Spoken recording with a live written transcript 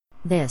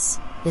This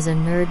is a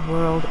Nerd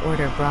World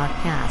Order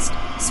broadcast,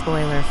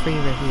 spoiler-free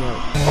review.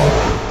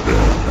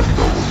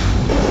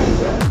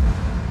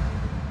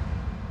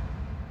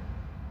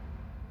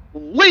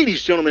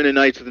 Ladies, gentlemen, and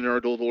knights of the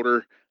Nerd World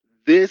Order,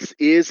 this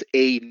is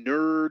a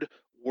Nerd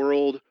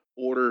World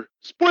Order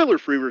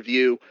spoiler-free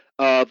review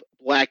of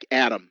Black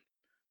Adam,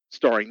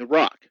 starring The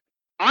Rock.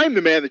 I'm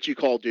the man that you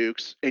call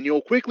Dukes, and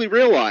you'll quickly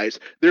realize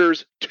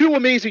there's two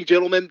amazing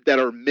gentlemen that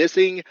are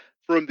missing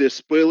from this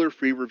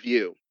spoiler-free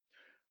review.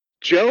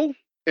 Joe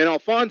and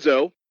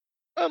Alfonso,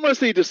 unless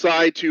they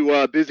decide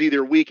to busy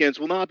their weekends,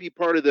 will not be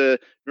part of the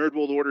Nerd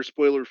World Order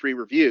spoiler-free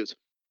reviews.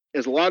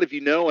 As a lot of you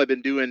know, I've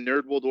been doing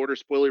Nerd World Order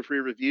spoiler-free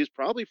reviews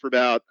probably for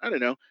about,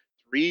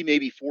 3,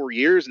 maybe 4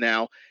 years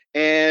now.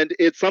 And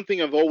it's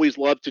something I've always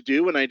loved to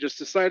do. And I just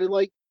decided,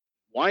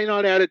 why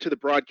not add it to the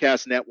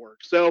broadcast network?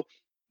 So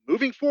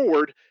moving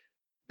forward,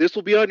 this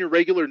will be on your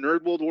regular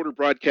Nerd World Order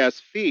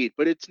broadcast feed,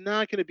 but it's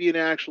not going to be an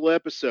actual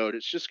episode.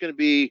 It's just going to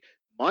be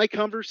my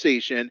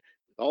conversation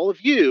with all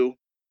of you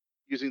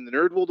using the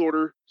Nerd World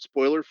Order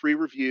spoiler-free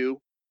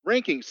review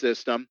ranking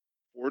system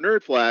for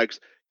nerd flags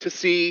to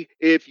see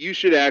if you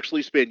should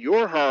actually spend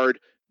your hard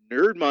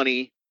nerd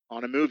money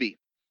on a movie.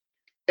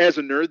 As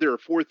a nerd, there are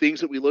 4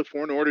 things that we look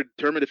for in order to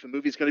determine if a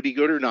movie is going to be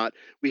good or not.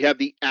 We have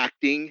the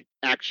acting,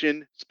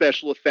 action,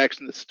 special effects,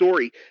 and the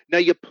story. Now,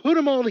 you put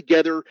them all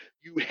together,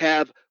 you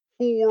have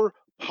 4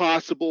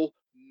 possible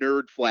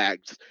nerd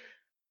flags.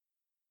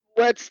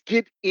 Let's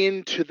get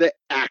into the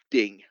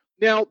acting.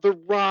 Now, The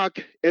Rock,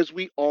 as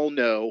we all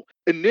know,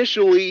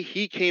 initially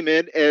he came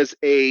in as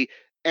a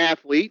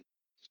athlete,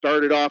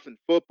 started off in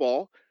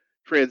football,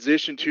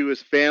 transitioned to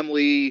his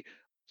family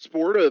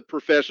sport of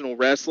professional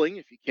wrestling,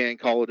 if you can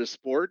call it a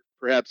sport,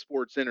 perhaps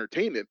sports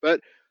entertainment.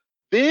 But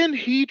then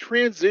he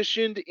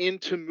transitioned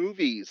into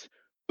movies.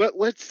 But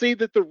let's say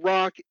that The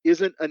Rock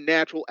isn't a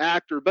natural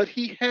actor, but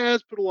he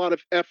has put a lot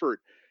of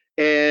effort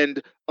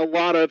and a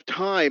lot of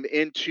time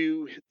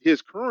into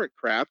his current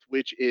craft,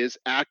 which is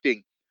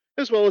acting,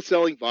 as well as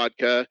selling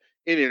vodka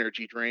and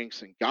energy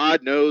drinks and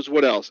God knows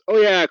what else. Oh,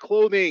 yeah,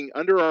 clothing,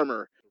 Under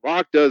Armour. The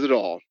Rock does it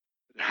all.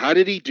 How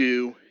did he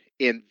do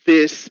in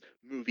this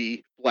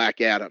movie, Black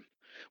Adam?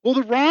 Well,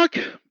 The Rock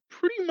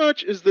pretty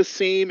much is the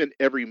same in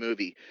every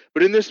movie,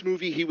 but in this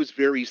movie, he was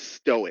very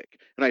stoic.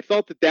 And I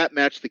felt that that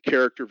matched the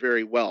character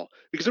very well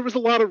because there was a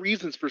lot of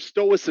reasons for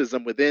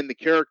stoicism within the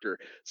character.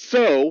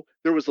 So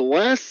there was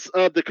less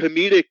of the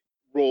comedic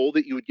role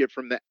that you would get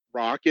from The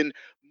Rock and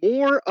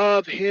more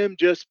of him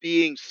just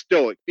being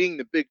stoic, being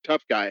the big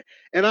tough guy.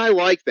 And I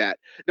like that.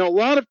 Now, a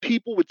lot of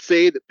people would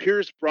say that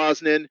Pierce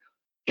Brosnan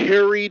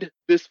carried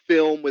this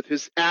film with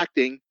his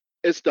acting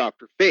as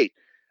Dr. Fate.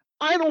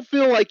 I don't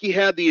feel like he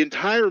had the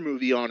entire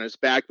movie on his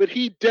back, but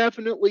he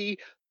definitely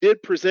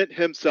did present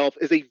himself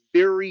as a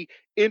very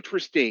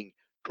interesting,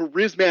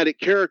 charismatic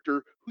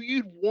character who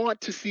you'd want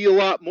to see a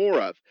lot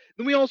more of.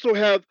 Then we also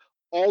have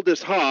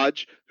Aldous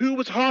Hodge, who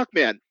was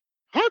Hawkman.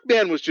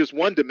 Hawkman was just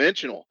one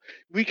dimensional.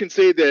 We can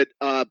say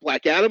that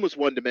Black Adam was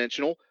one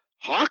dimensional.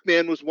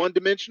 Hawkman was one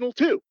dimensional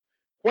too.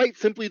 Quite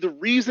simply, the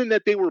reason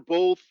that they were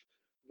both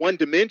one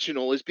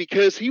dimensional is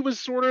because he was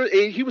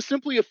he was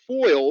simply a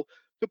foil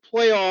to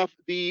play off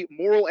the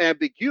moral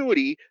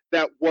ambiguity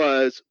that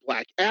was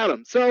Black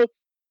Adam. So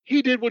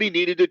he did what he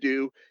needed to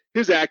do.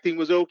 His acting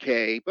was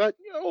okay, but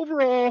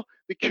overall,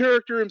 the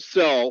character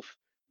himself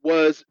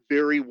was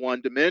very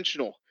one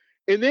dimensional.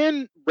 And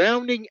then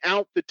rounding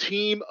out the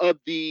team of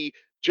the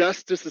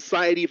Justice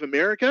Society of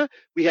America,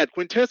 we had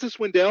Quintessa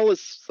Swindell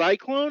as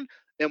Cyclone,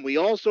 and we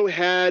also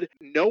had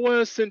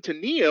Noah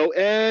Centineo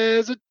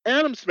as an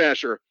Atom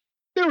Smasher.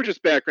 They were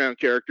just background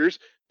characters.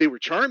 They were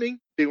charming,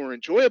 they were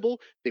enjoyable,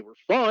 they were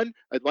fun.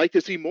 I'd like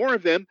to see more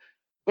of them,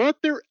 but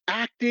their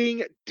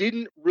acting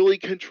didn't really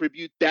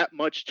contribute that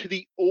much to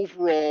the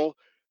overall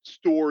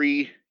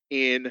story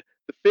in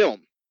the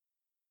film.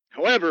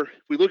 However,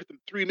 if we look at the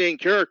 3 main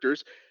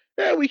characters,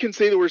 we can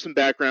say there were some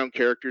background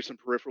characters, some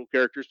peripheral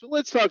characters, but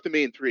let's talk the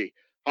main 3.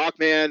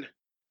 Hawkman,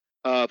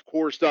 of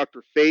course,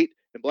 Dr. Fate,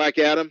 and Black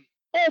Adam.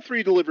 All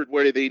 3 delivered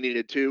where they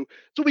needed to.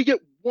 So we get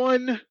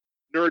 1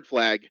 nerd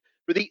flag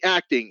for the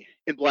acting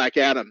in Black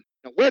Adam.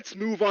 Now let's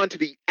move on to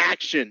the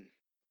action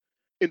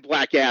in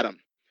Black Adam.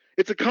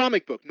 It's a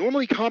comic book.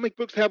 Normally, comic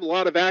books have a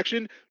lot of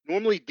action.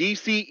 Normally,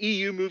 DC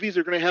EU movies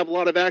are going to have a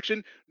lot of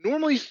action.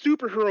 Normally,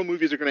 superhero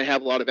movies are going to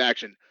have a lot of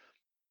action.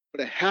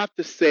 But I have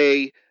to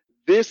say,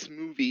 this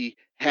movie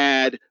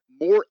had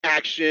more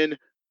action,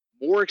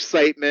 more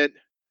excitement,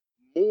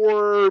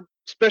 more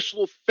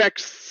special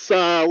effects,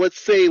 let's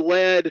say,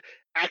 led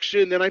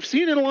action than I've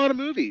seen in a lot of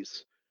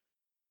movies,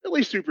 at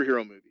least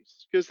superhero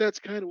movies, because that's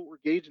kind of what we're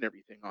gauging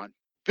everything on.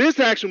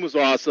 This action was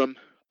awesome.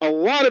 A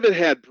lot of it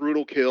had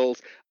brutal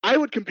kills. I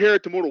would compare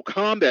it to Mortal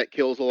Kombat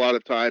kills a lot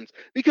of times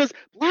because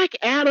Black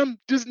Adam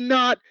does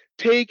not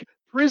take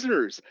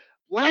prisoners.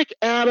 Black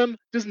Adam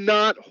does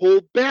not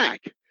hold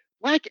back.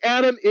 Black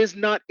Adam is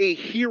not a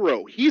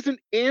hero. He's an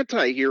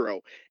anti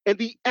hero. And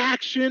the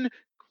action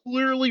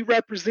clearly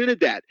represented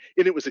that.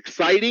 And it was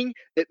exciting.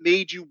 It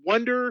made you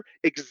wonder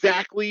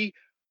exactly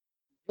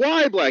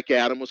why Black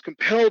Adam was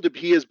compelled to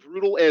be as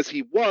brutal as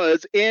he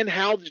was, and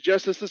how the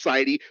Justice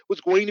Society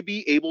was going to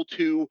be able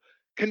to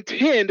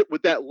contend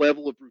with that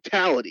level of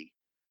brutality.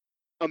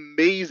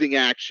 Amazing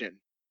action.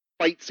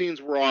 Fight scenes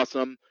were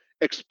awesome.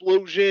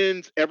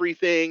 Explosions,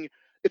 everything.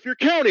 If you're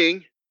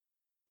counting,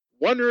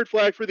 one nerd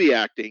flag for the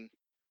acting,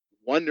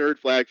 one nerd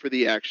flag for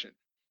the action.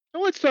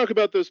 Now let's talk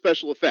about those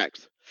special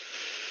effects.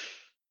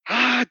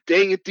 Ah,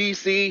 dang it,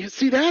 DC.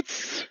 See,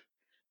 that's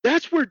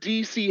where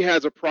DC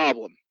has a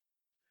problem.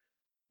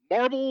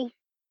 Marvel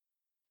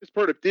is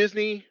part of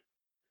Disney.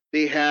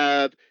 They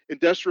have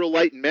Industrial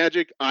Light and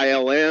Magic,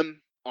 ILM,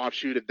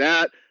 offshoot of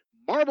that.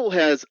 Marvel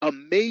has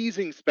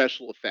amazing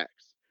special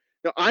effects.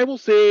 Now, I will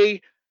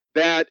say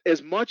that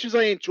as much as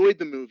I enjoyed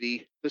the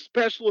movie, the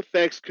special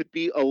effects could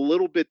be a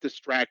little bit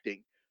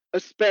distracting,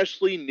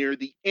 especially near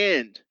the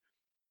end.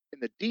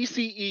 And the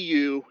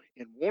DCEU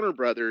and Warner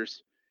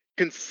Brothers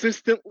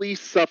consistently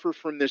suffer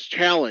from this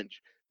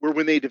challenge where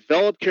when they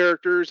develop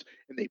characters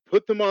and they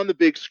put them on the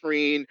big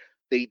screen,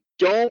 they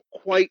don't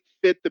quite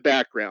fit the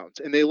backgrounds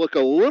and they look a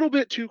little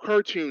bit too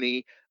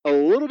cartoony, a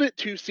little bit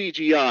too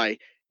CGI,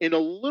 and a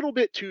little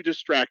bit too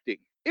distracting.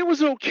 It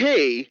was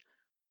okay,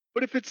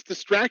 but if it's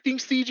distracting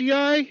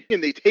CGI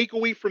and they take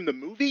away from the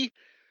movie,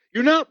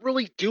 you're not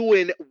really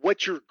doing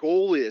what your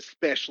goal is,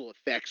 special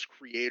effects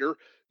creator.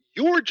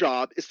 Your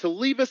job is to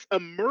leave us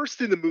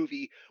immersed in the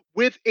movie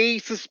with a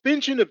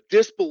suspension of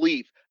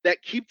disbelief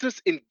that keeps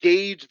us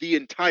engaged the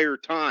entire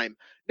time.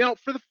 Now,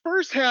 for the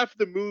first half of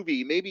the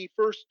movie, maybe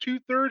first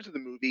 2/3 of the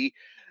movie,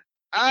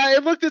 I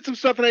looked at some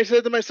stuff and I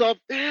said to myself,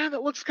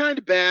 that looks kind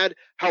of bad.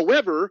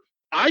 However,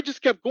 I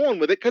just kept going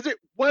with it because it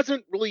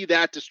wasn't really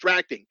that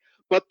distracting.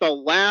 But the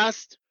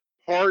last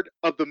part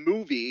of the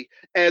movie,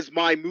 as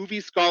my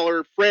movie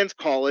scholar friends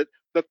call it,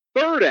 the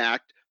third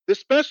act, the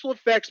special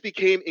effects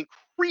became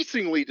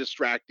increasingly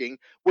distracting,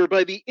 where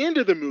by the end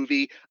of the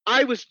movie,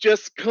 I was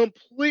just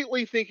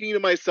completely thinking to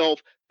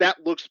myself,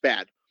 that looks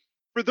bad.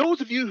 For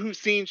those of you who've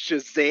seen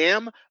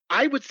Shazam,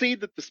 I would say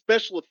that the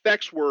special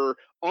effects were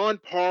on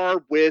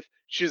par with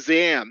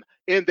Shazam,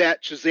 and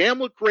that Shazam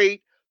looked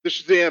great, the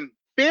Shazam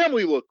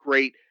family looked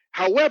great.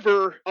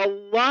 However, a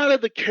lot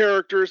of the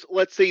characters,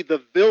 let's say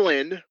the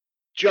villain,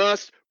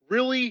 just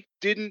really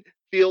didn't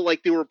feel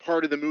like they were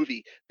part of the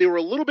movie. They were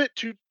a little bit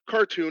too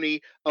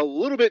cartoony, a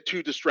little bit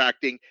too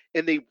distracting,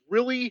 and they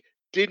really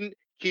didn't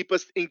keep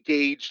us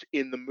engaged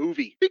in the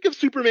movie. Think of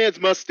Superman's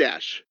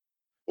mustache,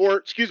 or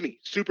excuse me,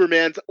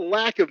 Superman's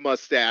lack of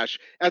mustache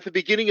at the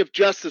beginning of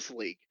Justice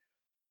League.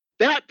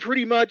 That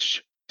pretty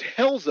much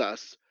tells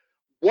us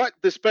what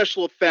the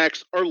special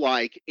effects are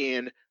like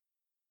in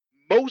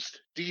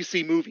most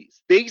DC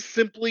movies. They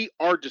simply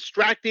are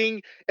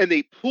distracting and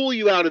they pull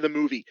you out of the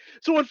movie.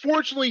 So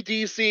unfortunately,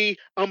 DC,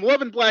 I'm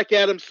loving Black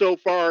Adam so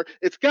far.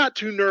 It's got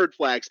 2 nerd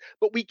flags,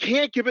 but we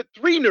can't give it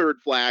 3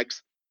 nerd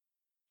flags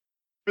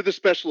for the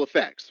special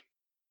effects.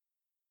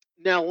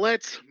 Now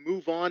let's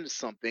move on to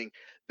something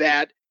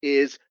that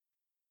is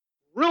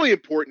really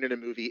important in a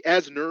movie.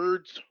 As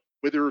nerds,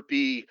 whether it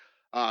be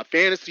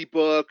fantasy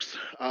books,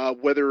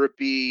 whether it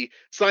be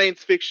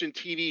science fiction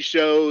TV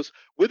shows,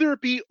 whether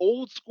it be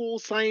old school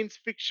science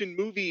fiction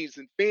movies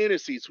and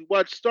fantasies. We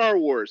watch Star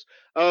Wars,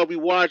 we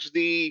watch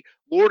the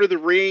Lord of the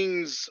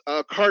Rings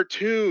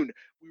cartoon,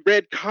 we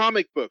read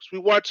comic books, we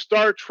watch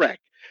Star Trek.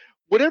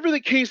 Whatever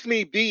the case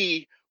may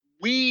be,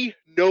 we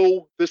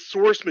know the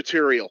source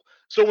material.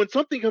 So when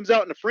something comes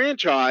out in a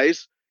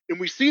franchise and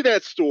we see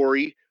that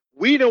story,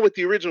 we know what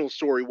the original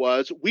story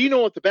was, we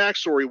know what the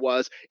backstory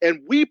was,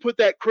 and we put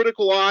that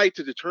critical eye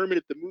to determine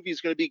if the movie is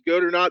going to be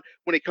good or not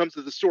when it comes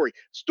to the story.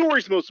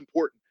 Story's most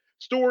important.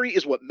 Story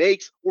is what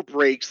makes or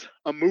breaks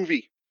a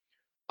movie.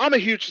 I'm a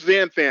huge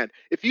Shazam fan.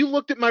 If you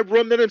looked at my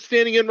room that I'm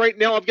standing in right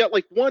now, I've got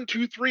like 1,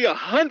 2, 3,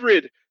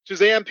 100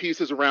 Shazam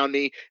pieces around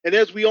me. And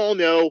as we all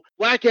know,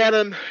 Black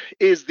Adam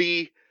is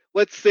the,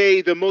 let's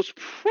say, the most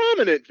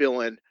prominent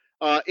villain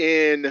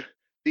in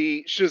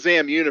the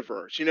Shazam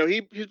universe. You know,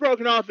 he's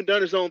broken off and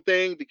done his own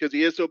thing because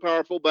he is so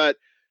powerful, but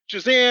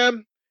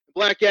Shazam,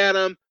 Black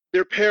Adam,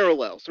 they're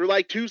parallels. They're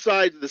like 2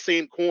 sides of the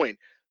same coin.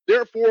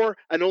 Therefore,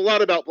 I know a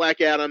lot about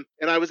Black Adam,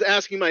 and I was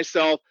asking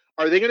myself,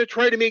 are they going to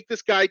try to make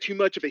this guy too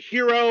much of a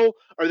hero?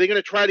 Are they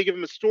going to try to give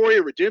him a story,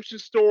 a redemption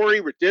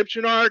story,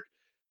 redemption arc?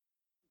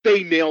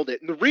 They nailed it.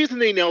 And the reason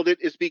they nailed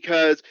it is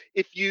because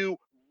if you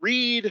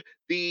read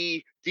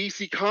the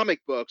DC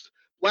comic books,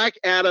 Black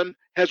Adam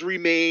has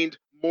remained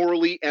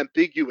morally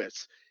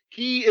ambiguous.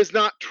 He is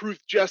not truth,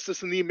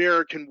 justice in the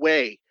American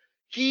way.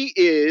 He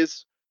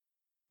is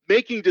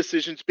making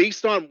decisions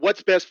based on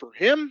what's best for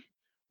him,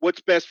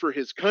 what's best for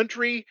his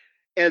country,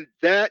 and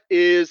that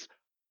is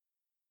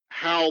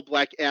how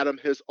Black Adam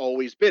has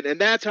always been. And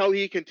that's how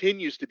he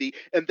continues to be.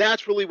 And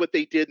that's really what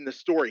they did in the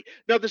story.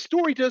 Now, the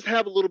story does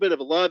have a little bit of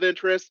a love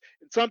interest.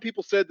 And some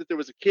people said that there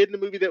was a kid in the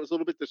movie that was a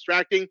little bit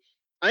distracting.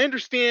 I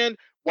understand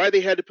why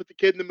they had to put the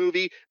kid in the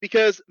movie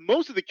because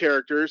most of the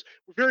characters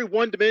were very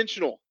one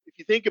dimensional. If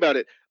you think about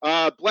it,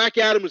 Black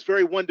Adam was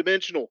very one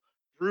dimensional,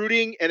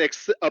 brooding and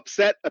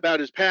upset about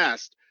his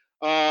past.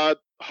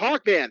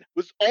 Hawkman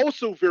was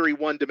also very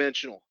one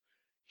dimensional.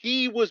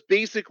 He was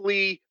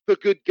basically the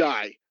good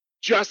guy,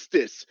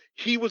 justice.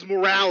 He was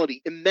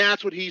morality, and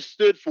that's what he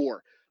stood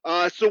for.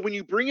 So when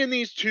you bring in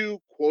these two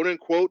quote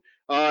unquote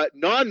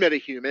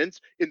non-metahumans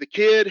in the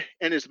kid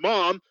and his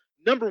mom,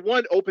 number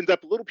one opens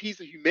up a little piece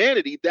of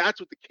humanity. That's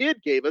what the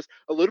kid gave us,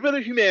 a little bit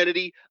of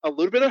humanity, a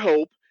little bit of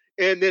hope.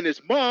 And then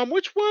his mom,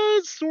 which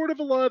was sort of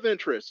a love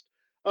interest.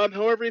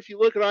 However, if you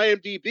look at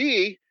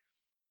IMDb,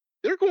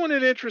 they're going in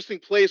an interesting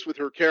place with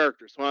her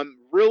character. So I'm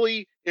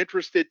really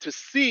interested to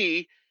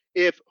see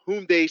if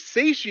whom they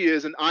say she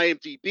is in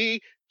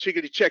IMDb,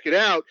 chickadee check it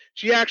out,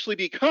 she actually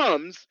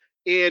becomes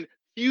in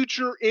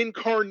future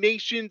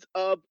incarnations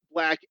of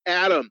Black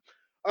Adam.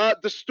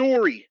 The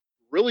story,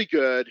 really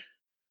good,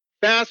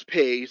 fast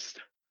paced.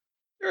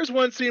 There's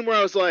one scene where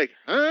I was like,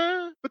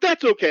 huh? But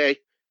that's okay.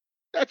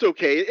 That's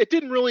okay. It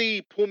didn't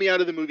really pull me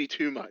out of the movie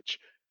too much.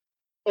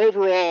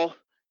 Overall,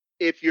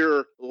 if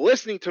you're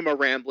listening to my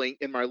rambling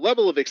and my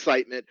level of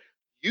excitement,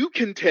 you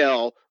can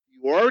tell,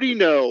 you already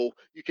know,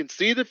 you can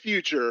see the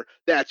future.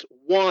 That's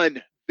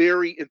one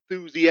very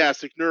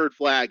enthusiastic nerd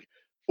flag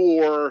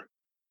for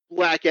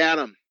Black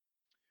Adam.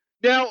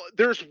 Now,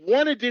 there's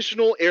one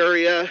additional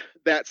area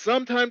that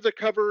sometimes I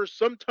cover,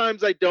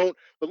 sometimes I don't.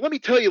 But let me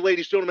tell you,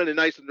 ladies, gentlemen, and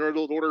Knights of the Nerd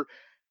World Order,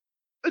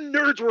 the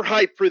nerds were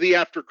hyped for the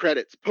after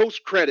credits,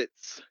 post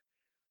credits.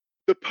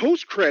 The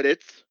post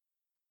credits,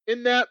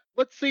 in that,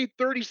 let's say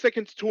 30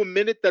 seconds to a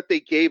minute that they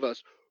gave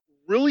us,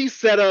 really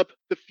set up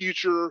the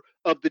future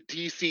of the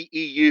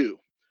DCEU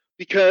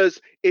because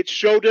it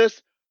showed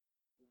us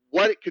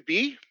what it could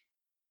be,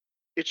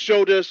 it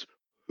showed us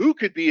who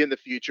could be in the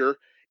future,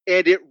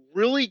 and it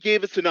really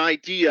gave us an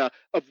idea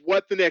of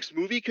what the next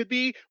movie could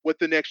be, what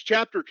the next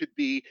chapter could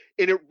be,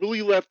 and it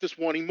really left us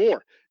wanting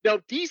more. Now,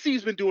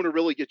 DC's been doing a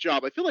really good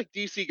job. I feel like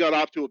DC got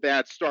off to a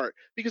bad start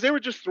because they were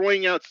just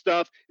throwing out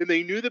stuff and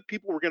they knew that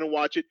people were going to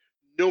watch it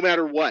no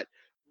matter what.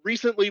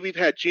 Recently, we've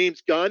had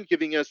James Gunn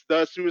giving us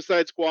The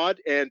Suicide Squad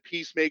and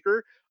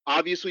Peacemaker.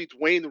 Obviously,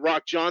 Dwayne The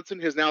Rock Johnson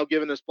has now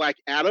given us Black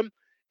Adam.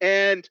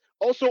 And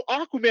also,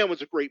 Aquaman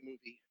was a great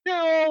movie.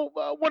 Now,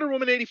 Wonder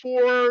Woman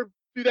 84,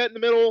 do that in the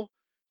middle.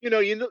 You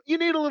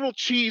need a little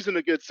cheese and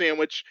a good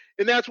sandwich,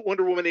 and that's what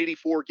Wonder Woman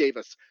 84 gave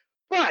us.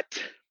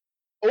 But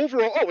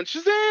overall, and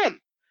Shazam!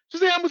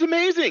 Shazam was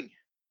amazing.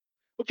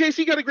 Okay,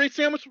 so you got a great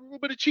sandwich with a little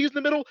bit of cheese in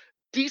the middle.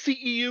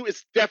 DCEU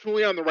is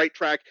definitely on the right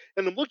track,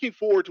 and I'm looking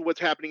forward to what's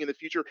happening in the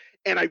future.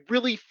 And I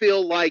really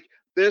feel like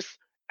this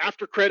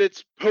after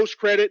credits, post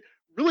credit,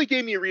 really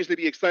gave me a reason to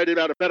be excited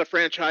about a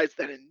franchise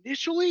that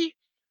initially,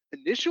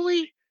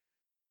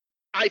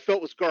 I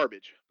felt was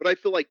garbage. But I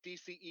feel like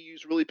DCEU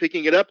is really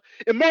picking it up.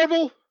 And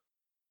Marvel,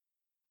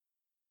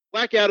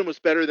 Black Adam was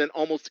better than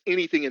almost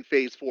anything in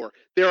Phase 4.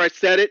 There I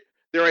said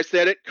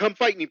it. Come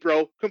fight me,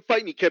 bro. Come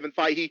fight me, Kevin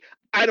Feige.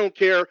 I don't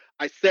care.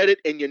 I said it,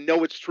 and you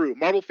know it's true.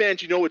 Marvel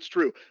fans, you know it's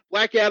true.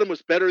 Black Adam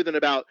was better than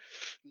about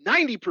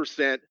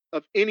 90%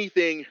 of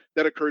anything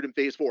that occurred in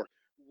Phase 4.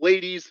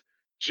 Ladies,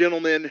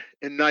 gentlemen,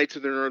 and Knights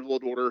of the Nerd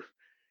World Order,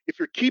 if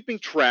you're keeping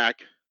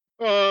track,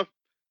 I'm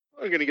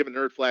going to give a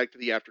nerd flag to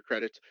the after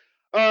credits.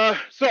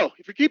 So,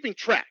 if you're keeping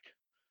track,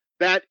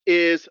 that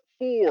is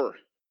 4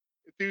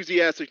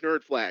 enthusiastic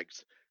nerd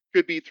flags.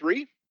 Could be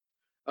 3.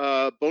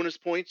 Bonus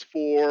points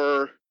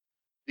for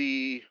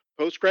the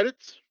post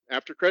credits,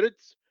 after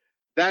credits.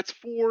 That's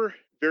 4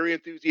 very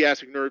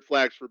enthusiastic nerd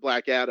flags for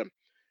Black Adam.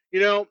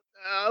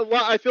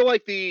 I feel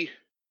like the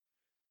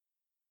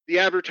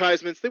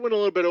advertisements, they went a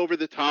little bit over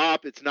the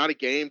top. It's not a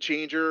game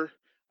changer.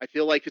 I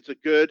feel like it's a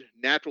good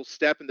natural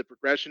step in the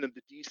progression of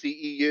the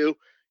DCEU.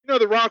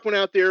 The Rock went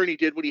out there and he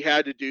did what he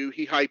had to do.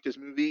 He hyped his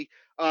movie.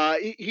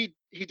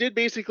 He did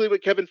basically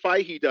what Kevin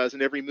Feige does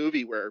in every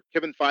movie, where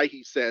Kevin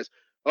Feige says,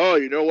 "Oh,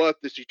 you know what?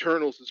 This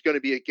Eternals is going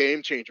to be a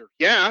game changer."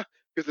 Yeah,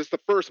 because it's the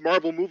first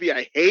Marvel movie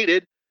I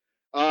hated.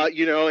 And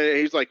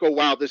he's like, "Oh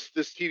wow, this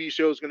TV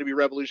show is going to be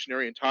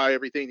revolutionary and tie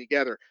everything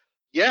together."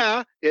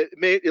 Yeah,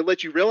 it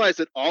let you realize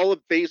that all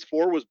of Phase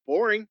 4 was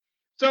boring.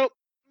 So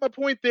my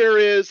point there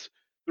is,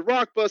 The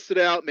Rock busted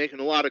out, making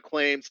a lot of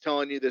claims,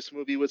 telling you this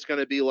movie was going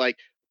to be like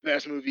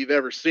best movie you've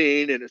ever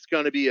seen, and it's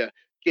going to be a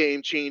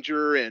game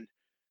changer. And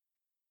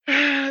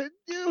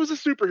it was a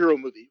superhero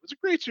movie. It was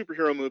a great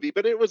superhero movie,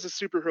 but it was a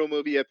superhero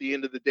movie at the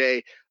end of the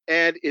day,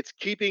 and it's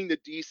keeping the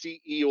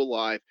DCEU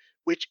alive,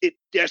 which it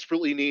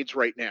desperately needs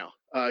right now.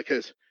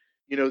 Because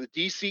the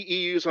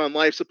DCEU is on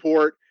life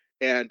support,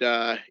 and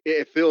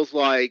it feels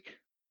like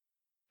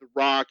The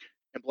Rock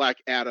and Black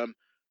Adam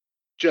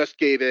just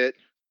gave it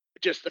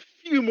just a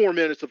few more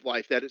minutes of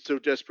life that it so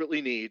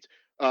desperately needs.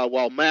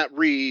 While Matt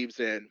Reeves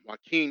and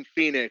Joaquin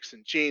Phoenix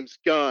and James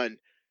Gunn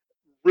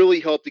really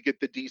helped to get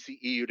the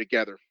DCEU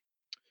together.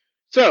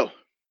 So,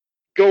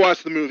 go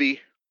watch the movie.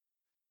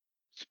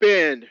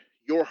 Spend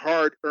your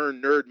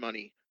hard-earned nerd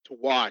money to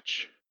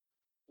watch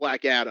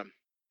Black Adam.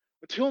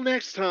 Until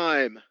next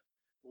time,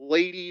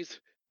 ladies,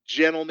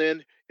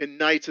 gentlemen, and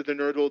Knights of the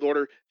Nerd World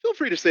Order, feel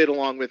free to say it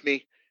along with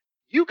me.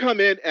 You come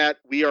in at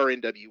We Are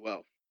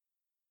NWO.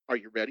 Are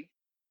you ready?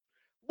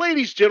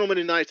 Ladies, gentlemen,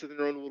 and Knights of the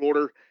Nerd World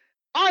Order,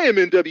 I am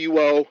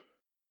NWO,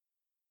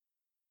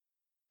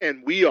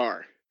 and we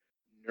are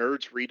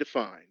Nerds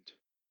Redefined.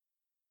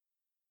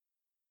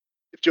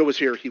 If Joe was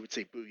here, he would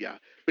say booyah.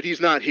 But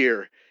he's not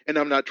here, and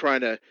I'm not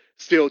trying to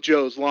steal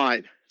Joe's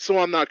line, so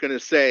I'm not going to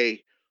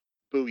say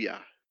booyah.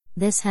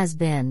 This has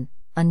been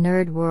a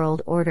Nerd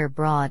World Order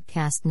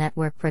Broadcast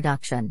Network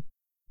production.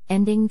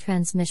 Ending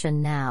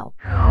transmission now.